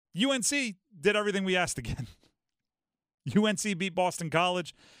UNC did everything we asked again. UNC beat Boston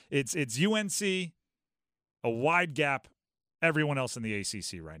College. It's UNC, a wide gap, everyone else in the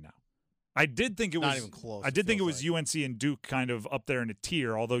ACC right now. I did think it was not even close. I did think it was UNC and Duke kind of up there in a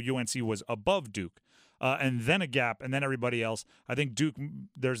tier, although UNC was above Duke. And then a gap, and then everybody else. I think Duke,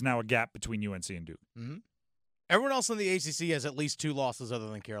 there's now a gap between UNC and Duke. Mm-hmm. Everyone else in the ACC has at least 2 losses other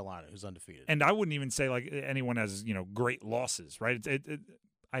than Carolina, who's undefeated. And I wouldn't even say like anyone has, great losses, right?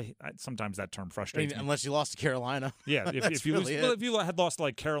 I sometimes that term frustrates me. Unless you lost to Carolina. Yeah, if you if you had lost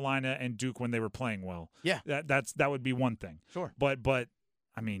like Carolina and Duke when they were playing well, yeah, that would be one thing. Sure. But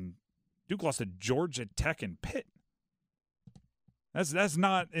I mean, Duke lost to Georgia Tech and Pitt. That's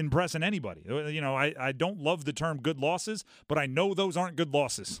not impressing anybody. I don't love the term good losses, but I know those aren't good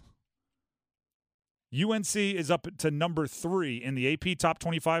losses. UNC is up to number 3 in the AP Top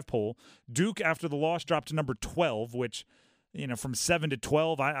 25 poll. Duke, after the loss, dropped to number 12, which, from 7 to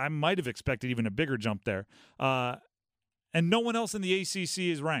 12, I might have expected even a bigger jump there. And no one else in the ACC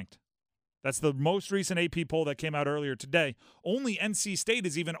is ranked. That's the most recent AP poll that came out earlier today. Only NC State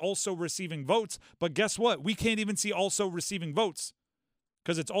is even also receiving votes, but guess what? We can't even see also receiving votes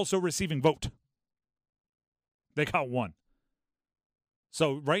because it's also receiving vote. They got 1.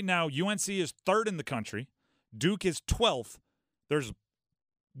 So right now, UNC is 3rd in the country. Duke is 12th. There's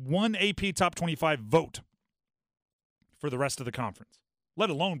 1 AP Top 25 vote for the rest of the conference, let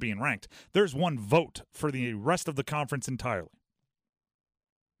alone being ranked. There's 1 vote for the rest of the conference entirely.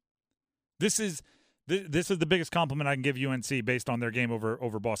 This is the biggest compliment I can give UNC based on their game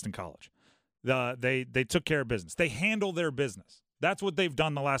over Boston College. They took care of business. They handle their business. That's what they've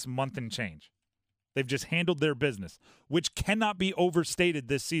done the last month and change. They've just handled their business, which cannot be overstated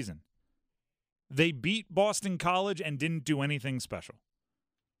this season. They beat Boston College and didn't do anything special.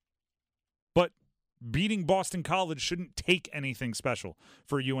 But beating Boston College shouldn't take anything special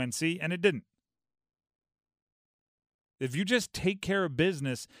for UNC, and it didn't. If you just take care of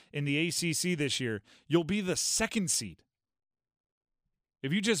business in the ACC this year, you'll be the 2nd seed.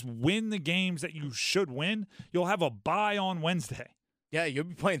 If you just win the games that you should win, you'll have a bye on Wednesday. Yeah, you'll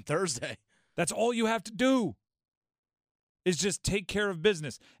be playing Thursday. That's all you have to do is just take care of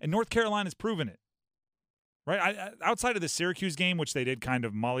business. And North Carolina's proven it. Right? Outside of the Syracuse game, which they did kind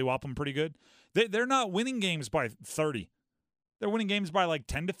of mollywop them pretty good, they're not winning games by 30. They're winning games by like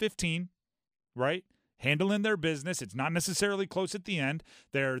 10 to 15, right? Handling their business. It's not necessarily close at the end.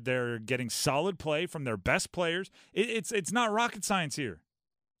 They're getting solid play from their best players. It's not rocket science here.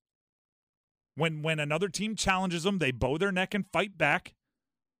 When another team challenges them, they bow their neck and fight back.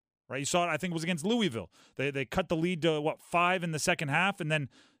 Right? You saw it, I think it was against Louisville. They cut the lead to, 5 in the second half, and then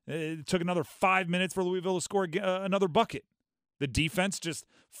it took another 5 minutes for Louisville to score another bucket. The defense just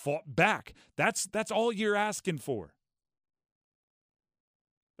fought back. That's all you're asking for.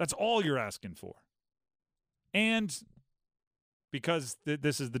 That's all you're asking for. And because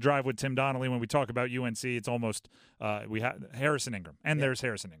this is the drive with Tim Donnelly, when we talk about UNC, it's almost we have Harrison Ingram, and there's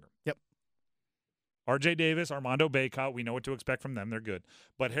Harrison Ingram. Yep. R.J. Davis, Armando Bacot, we know what to expect from them. They're good.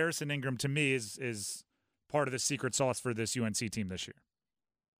 But Harrison Ingram, to me, is part of the secret sauce for this UNC team this year.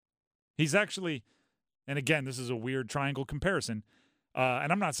 He's actually, and again, this is a weird triangle comparison,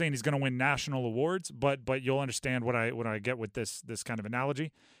 and I'm not saying he's going to win national awards, but you'll understand what I get with this kind of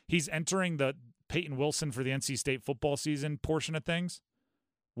analogy. He's entering the Peyton Wilson for the NC State football season portion of things,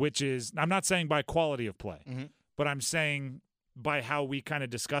 which is, I'm not saying by quality of play, but I'm saying by how we kind of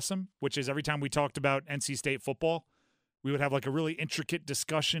discuss them, which is every time we talked about NC State football, we would have like a really intricate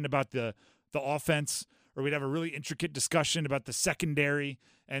discussion about the offense, or we'd have a really intricate discussion about the secondary,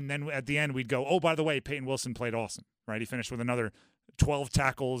 and then at the end we'd go, oh, by the way, Peyton Wilson played awesome, right? He finished with another 12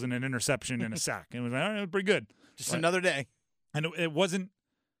 tackles and an interception and a sack. And it was like, all right, pretty good. Just another day. And it wasn't,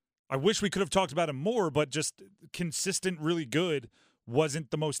 I wish we could have talked about him more, but just consistent, really good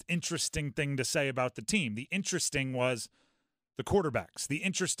wasn't the most interesting thing to say about the team. The interesting was the quarterbacks. The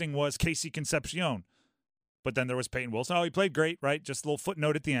interesting was Casey Concepcion. But then there was Peyton Wilson. Oh, he played great, right? Just a little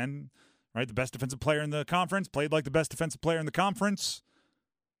footnote at the end, right? The best defensive player in the conference, played like the best defensive player in the conference.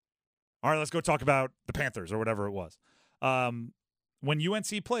 All right, let's go talk about the Panthers or whatever it was. When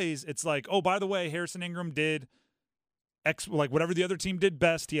UNC plays, it's like, oh, by the way, Harrison Ingram did X, like whatever the other team did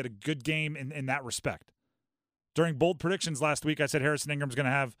best. He had a good game in that respect. During bold predictions last week, I said Harrison Ingram's going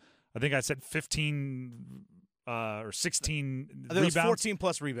to have, I think I said 15 or 16 I think rebounds. it was 14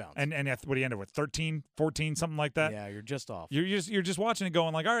 plus rebounds. And what he ended with, 13, 14, something like that? Yeah, you're just off. You're just watching it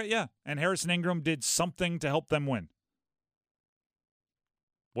going like, all right, yeah. And Harrison Ingram did something to help them win.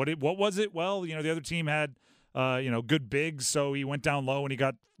 What was it? Well, the other team had good bigs, so he went down low and he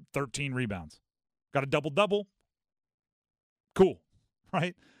got 13 rebounds. Got a double-double. Cool,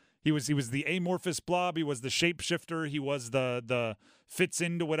 right? He was the amorphous blob. He was the shapeshifter. He was the fits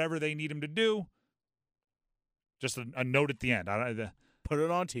into whatever they need him to do. Just a note at the end. Put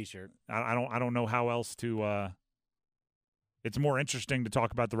it on a T-shirt. I don't know how else to. It's more interesting to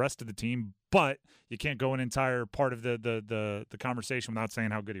talk about the rest of the team, but you can't go an entire part of the conversation without saying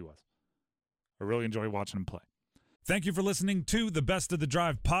how good he was. I really enjoy watching him play. Thank you for listening to the Best of the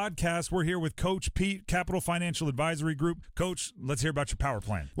Drive podcast. We're here with Coach Pete, Capital Financial Advisory Group. Coach, let's hear about your power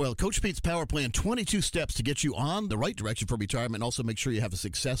plan. Well, Coach Pete's power plan, 22 steps to get you on the right direction for retirement and also make sure you have a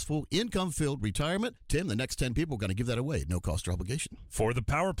successful, income-filled retirement. Tim, the next 10 people are going to give that away at no cost or obligation. For the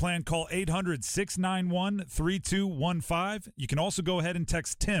power plan, call 800-691-3215. You can also go ahead and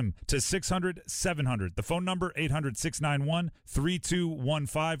text Tim to 600-700. The phone number,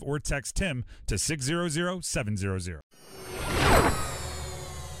 800-691-3215, or text Tim to 600-700.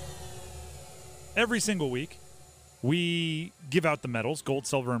 Every single week, we give out the medals, gold,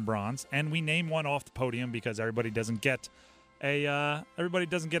 silver, and bronze, and we name one off the podium because everybody doesn't get a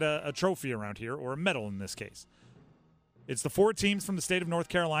trophy around here, or a medal in this case. It's the 4 teams from the state of North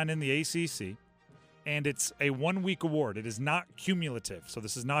Carolina in the ACC, and it's a 1-week award. It is not cumulative, so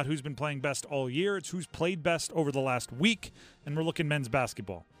this is not who's been playing best all year. It's who's played best over the last week, and we're looking men's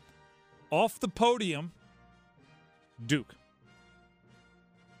basketball. Off the podium, Duke.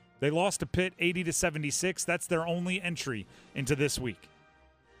 They lost to Pitt 80-76. That's their only entry into this week.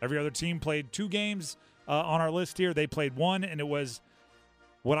 Every other team played 2 games on our list here. They played 1, and it was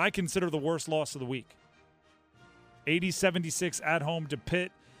what I consider the worst loss of the week. 80-76 at home to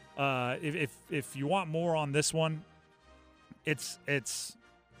Pitt. If you want more on this one, it's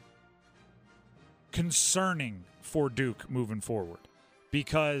concerning for Duke moving forward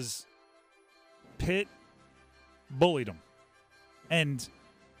because Pitt bullied them. And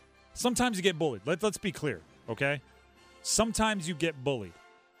sometimes you get bullied. Let's be clear, okay? Sometimes you get bullied.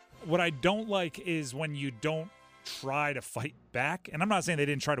 What I don't like is when you don't try to fight back. And I'm not saying they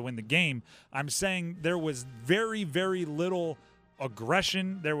didn't try to win the game. I'm saying there was very, very little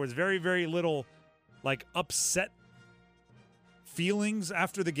aggression. There was very, very little, upset feelings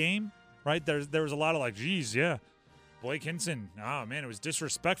after the game, right? There was a lot of geez, yeah. Blake Hinson, it was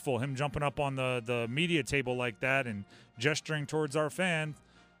disrespectful, him jumping up on the media table like that and gesturing towards our fans.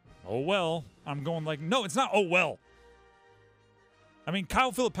 Oh, well. I'm going no, it's not oh, well. I mean,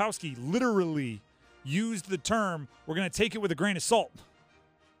 Kyle Filipowski literally used the term, we're going to take it with a grain of salt.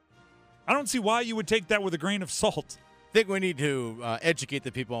 I don't see why you would take that with a grain of salt. I think we need to educate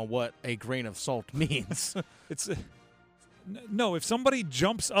the people on what a grain of salt means. No, if somebody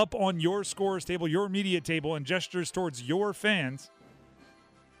jumps up on your scorer's table, your media table, and gestures towards your fans,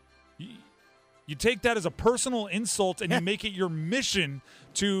 you take that as a personal insult and you make it your mission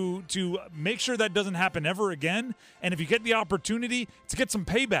to make sure that doesn't happen ever again. And if you get the opportunity, to get some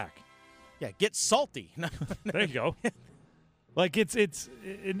payback. Yeah, get salty. There you go.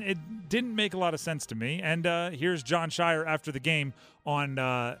 It didn't make a lot of sense to me. And here's John Shire after the game on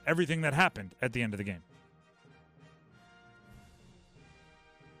everything that happened at the end of the game.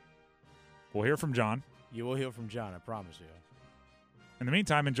 We'll hear from John. You will hear from John, I promise you. In the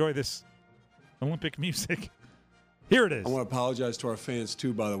meantime, enjoy this Olympic music. Here it is. I want to apologize to our fans,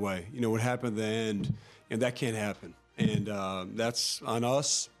 too, by the way. You know, what happened at the end, and that can't happen. And that's on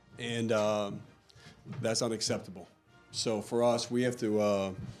us, and that's unacceptable. So for us, we have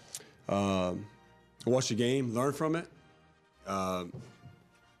to watch the game, learn from it,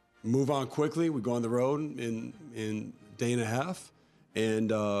 move on quickly. We go on the road in a day and a half,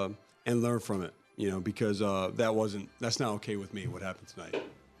 and learn from it, because that's not okay with me, what happened tonight.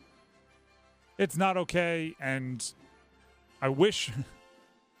 It's not okay, and I wish,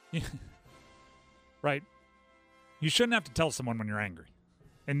 right, you shouldn't have to tell someone when you're angry.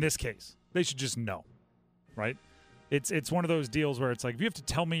 In this case, they should just know, right? It's one of those deals where it's if you have to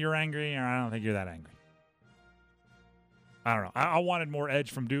tell me you're angry, I don't think you're that angry. I don't know. I wanted more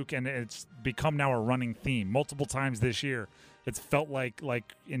edge from Duke, and it's become now a running theme. Multiple times this year, it's felt like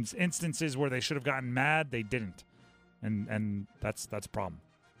in instances where they should have gotten mad, they didn't. And that's a problem.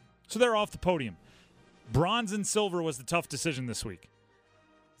 So they're off the podium. Bronze and silver was the tough decision this week.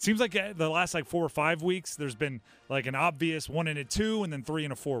 Seems like the last 4 or 5 weeks, there's been an obvious 1 and a 2, and then 3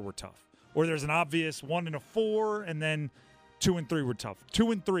 and a 4 were tough. Or there's an obvious 1 and a 4, and then 2 and 3 were tough.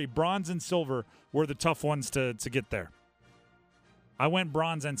 2 and 3, bronze and silver, were the tough ones to get there. I went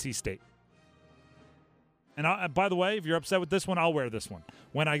bronze NC State. And by the way, if you're upset with this one, I'll wear this one.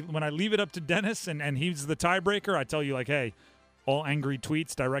 When I leave it up to Dennis and he's the tiebreaker, I tell you hey, all angry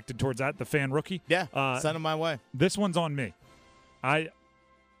tweets directed towards the fan rookie. Yeah, send them my way. This one's on me. I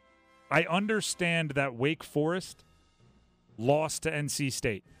understand that Wake Forest lost to NC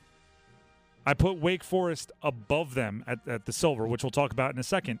State. I put Wake Forest above them at the silver, which we'll talk about in a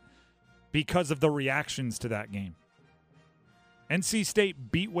second, because of the reactions to that game. NC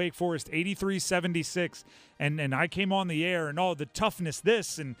State beat Wake Forest 83-76, and I came on the air and all the toughness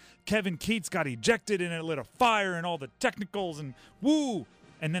this, and Kevin Keats got ejected and it lit a fire and all the technicals and woo,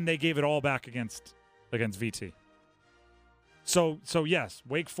 and then they gave it all back against VT. So yes,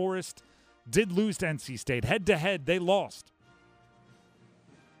 Wake Forest did lose to NC State. Head-to-head, they lost.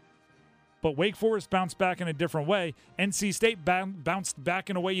 But Wake Forest bounced back in a different way. NC State bounced back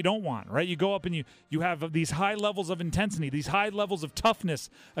in a way you don't want, right? You go up and you have these high levels of intensity, these high levels of toughness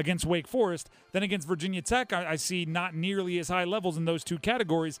against Wake Forest. Then against Virginia Tech, I see not nearly as high levels in those two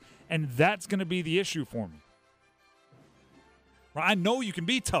categories, and that's going to be the issue for me. I know you can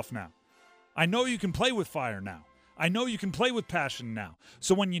be tough now. I know you can play with fire now. I know you can play with passion now.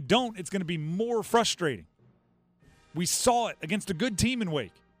 So when you don't, it's going to be more frustrating. We saw it against a good team in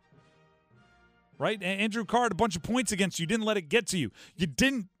Wake. Right? Andrew Carr had a bunch of points against you. Didn't let it get to you. You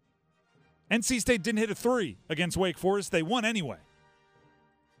didn't. NC State didn't hit a three against Wake Forest. They won anyway.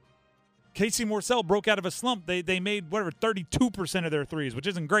 Casey Morsell broke out of a slump. They made, 32% of their threes, which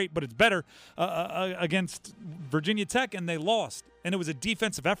isn't great, but it's better against Virginia Tech, and they lost. And it was a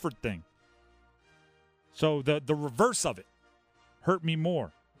defensive effort thing. So the reverse of it hurt me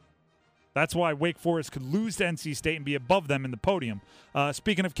more. That's why Wake Forest could lose to NC State and be above them in the podium.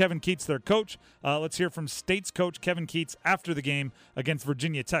 Speaking of Kevin Keats, their coach, let's hear from State's coach Kevin Keats after the game against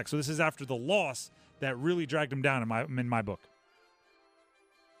Virginia Tech. So this is after the loss that really dragged him down in my book.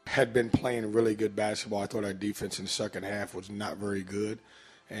 Had been playing really good basketball. I thought our defense in the second half was not very good.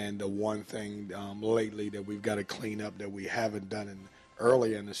 And the one thing lately that we've got to clean up that we haven't done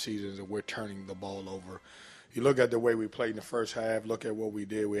early in the season is that we're turning the ball over. You look at the way we played in the first half, look at what we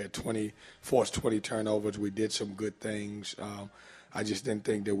did. We had forced 20 turnovers. We did some good things. I just didn't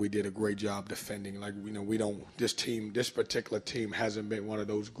think that we did a great job defending. This particular team hasn't been one of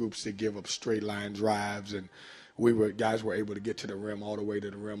those groups that give up straight line drives, and guys were able to get to the rim all the way to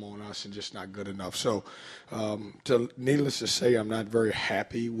the rim on us and just not good enough. So needless to say, I'm not very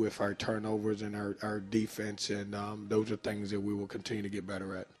happy with our turnovers and our defense, and those are things that we will continue to get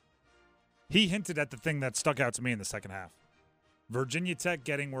better at. He hinted at the thing that stuck out to me in the second half. Virginia Tech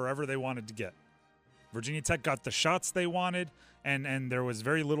getting wherever they wanted to get. Virginia Tech got the shots they wanted, and there was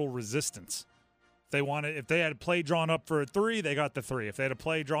very little resistance. If they had a play drawn up for a three, they got the three. If they had a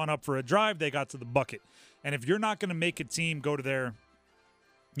play drawn up for a drive, they got to the bucket. And if you're not going to make a team go to their,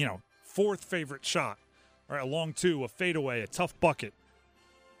 fourth favorite shot, or a long two, a fadeaway, a tough bucket,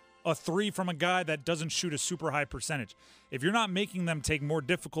 a three from a guy that doesn't shoot a super high percentage. If you're not making them take more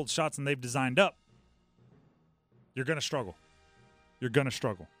difficult shots than they've designed up, you're going to struggle. You're going to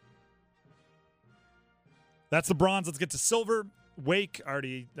struggle. That's the bronze. Let's get to silver. Wake,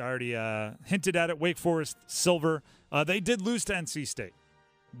 already hinted at it. Wake Forest, silver. They did lose to NC State.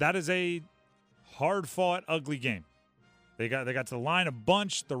 That is a hard-fought, ugly game. They got to the line a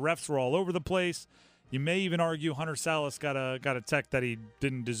bunch. The refs were all over the place. You may even argue Hunter Salas got a tech that he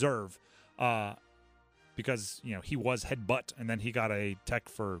didn't deserve because he was headbutt, and then he got a tech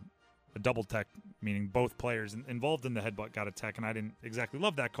for a double tech, meaning both players involved in the headbutt got a tech, and I didn't exactly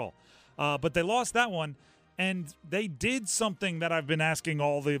love that call. But they lost that one, and they did something that I've been asking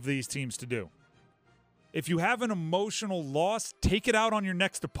all of these teams to do. If you have an emotional loss, take it out on your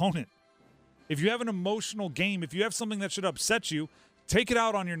next opponent. If you have an emotional game, if you have something that should upset you, take it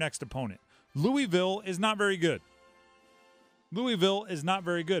out on your next opponent. Louisville is not very good.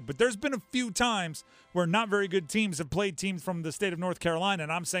 But there's been a few times where not very good teams have played teams from the state of North Carolina,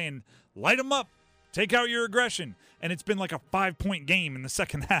 and I'm saying, light them up. Take out your aggression. And it's been like a 5-point game in the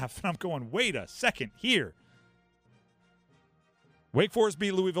second half. And I'm going, wait a second here. Wake Forest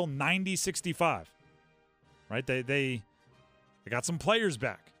beat Louisville 90-65. Right? They got some players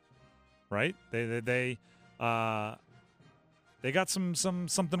back. Right? They got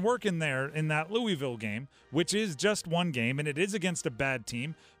something working there in that Louisville game, which is just one game, and it is against a bad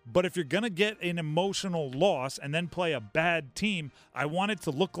team. But if you're going to get an emotional loss and then play a bad team, I want it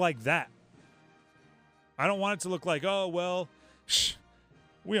to look like that. I don't want it to look like,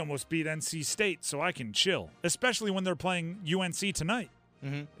 we almost beat NC State, so I can chill, especially when they're playing UNC tonight.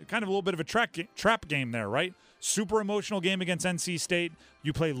 Mm-hmm. Kind of a little bit of a trap game there, right? Super emotional game against NC State.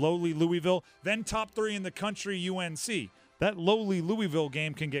 You play lowly Louisville, then top 3 in the country UNC. That lowly Louisville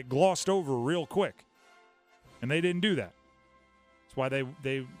game can get glossed over real quick. And they didn't do that. That's why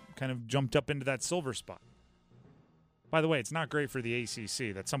they kind of jumped up into that silver spot. By the way, it's not great for the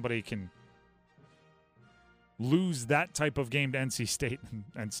ACC that somebody can lose that type of game to NC State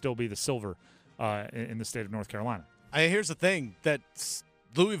and still be the silver in the state of North Carolina. Here's the thing, that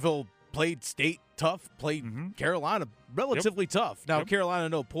Louisville played State tough, played Carolina relatively tough. Now,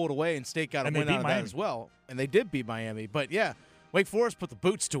 Carolina, pulled away, and State got a win out of that as well. And they did beat Miami. But, yeah, Wake Forest put the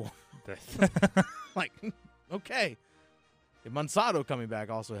boots to them. Like, okay. And Monsanto coming back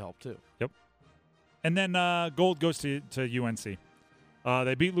also helped, too. Yep. And then gold goes to UNC.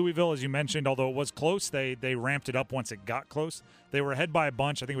 They beat Louisville, as you mentioned, although it was close. They ramped it up once it got close. They were ahead by a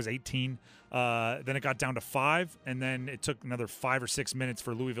bunch. I think it was 18. Then it got down to 5, and then it took another 5 or 6 minutes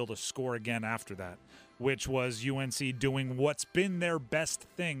for Louisville to score again after that, which was UNC doing what's been their best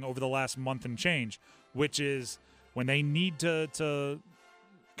thing over the last month and change, which is when they need to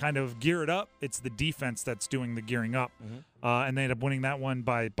kind of gear it up, it's the defense that's doing the gearing up. And they ended up winning that one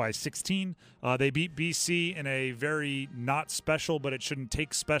by 16. They beat BC in a very not special, but it shouldn't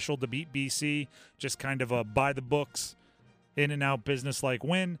take special to beat BC. Just kind of a by-the-books, in-and-out business-like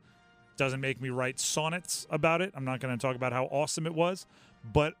win. Doesn't make me write sonnets about it. I'm not going to talk about how awesome it was.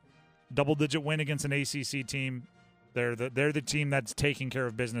 But double-digit win against an ACC team. They're the team that's taking care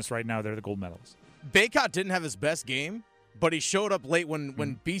of business right now. They're the gold medalists. Baycott didn't have his best game, but he showed up late when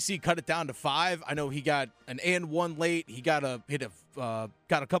BC cut it down to 5. I know he got an and 1 late. He got a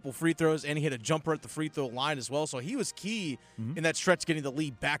couple free throws, and he hit a jumper at the free throw line as well. So he was key in that stretch, getting the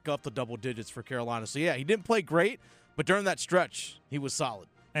lead back up to double digits for Carolina. So yeah, he didn't play great, but during that stretch, he was solid.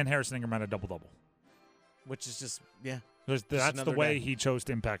 And Harrison Ingram had a double-double, which is just that's the way he chose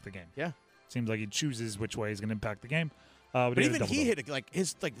to impact the game. Yeah, seems like he chooses which way he's going to impact the game. But even he hit the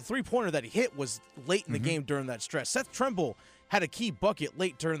 3-pointer that he hit was late in the game during that stretch. Seth Trimble had a key bucket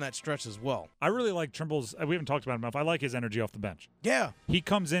late during that stretch as well. I really like Trimble's. We haven't talked about him enough. I like his energy off the bench. Yeah, he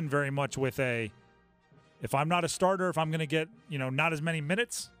comes in very much with if I'm not a starter, if I'm going to get not as many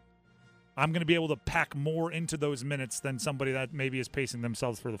minutes, I'm going to be able to pack more into those minutes than somebody that maybe is pacing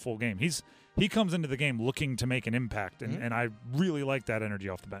themselves for the full game. He comes into the game looking to make an impact, and I really like that energy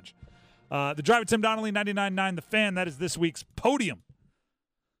off the bench. The Drive with Tim Donnelly, 99.9 The Fan. That is this week's Podium.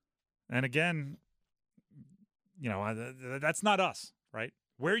 And again, that's not us, right?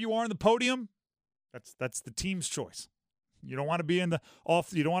 Where you are in the podium, that's the team's choice. You don't want to be You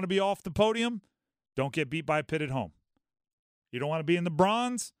don't want to be off the podium. Don't get beat by Pitt at home. You don't want to be in the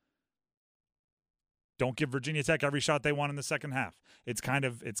bronze. Don't give Virginia Tech every shot they want in the second half. It's kind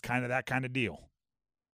of that kind of deal.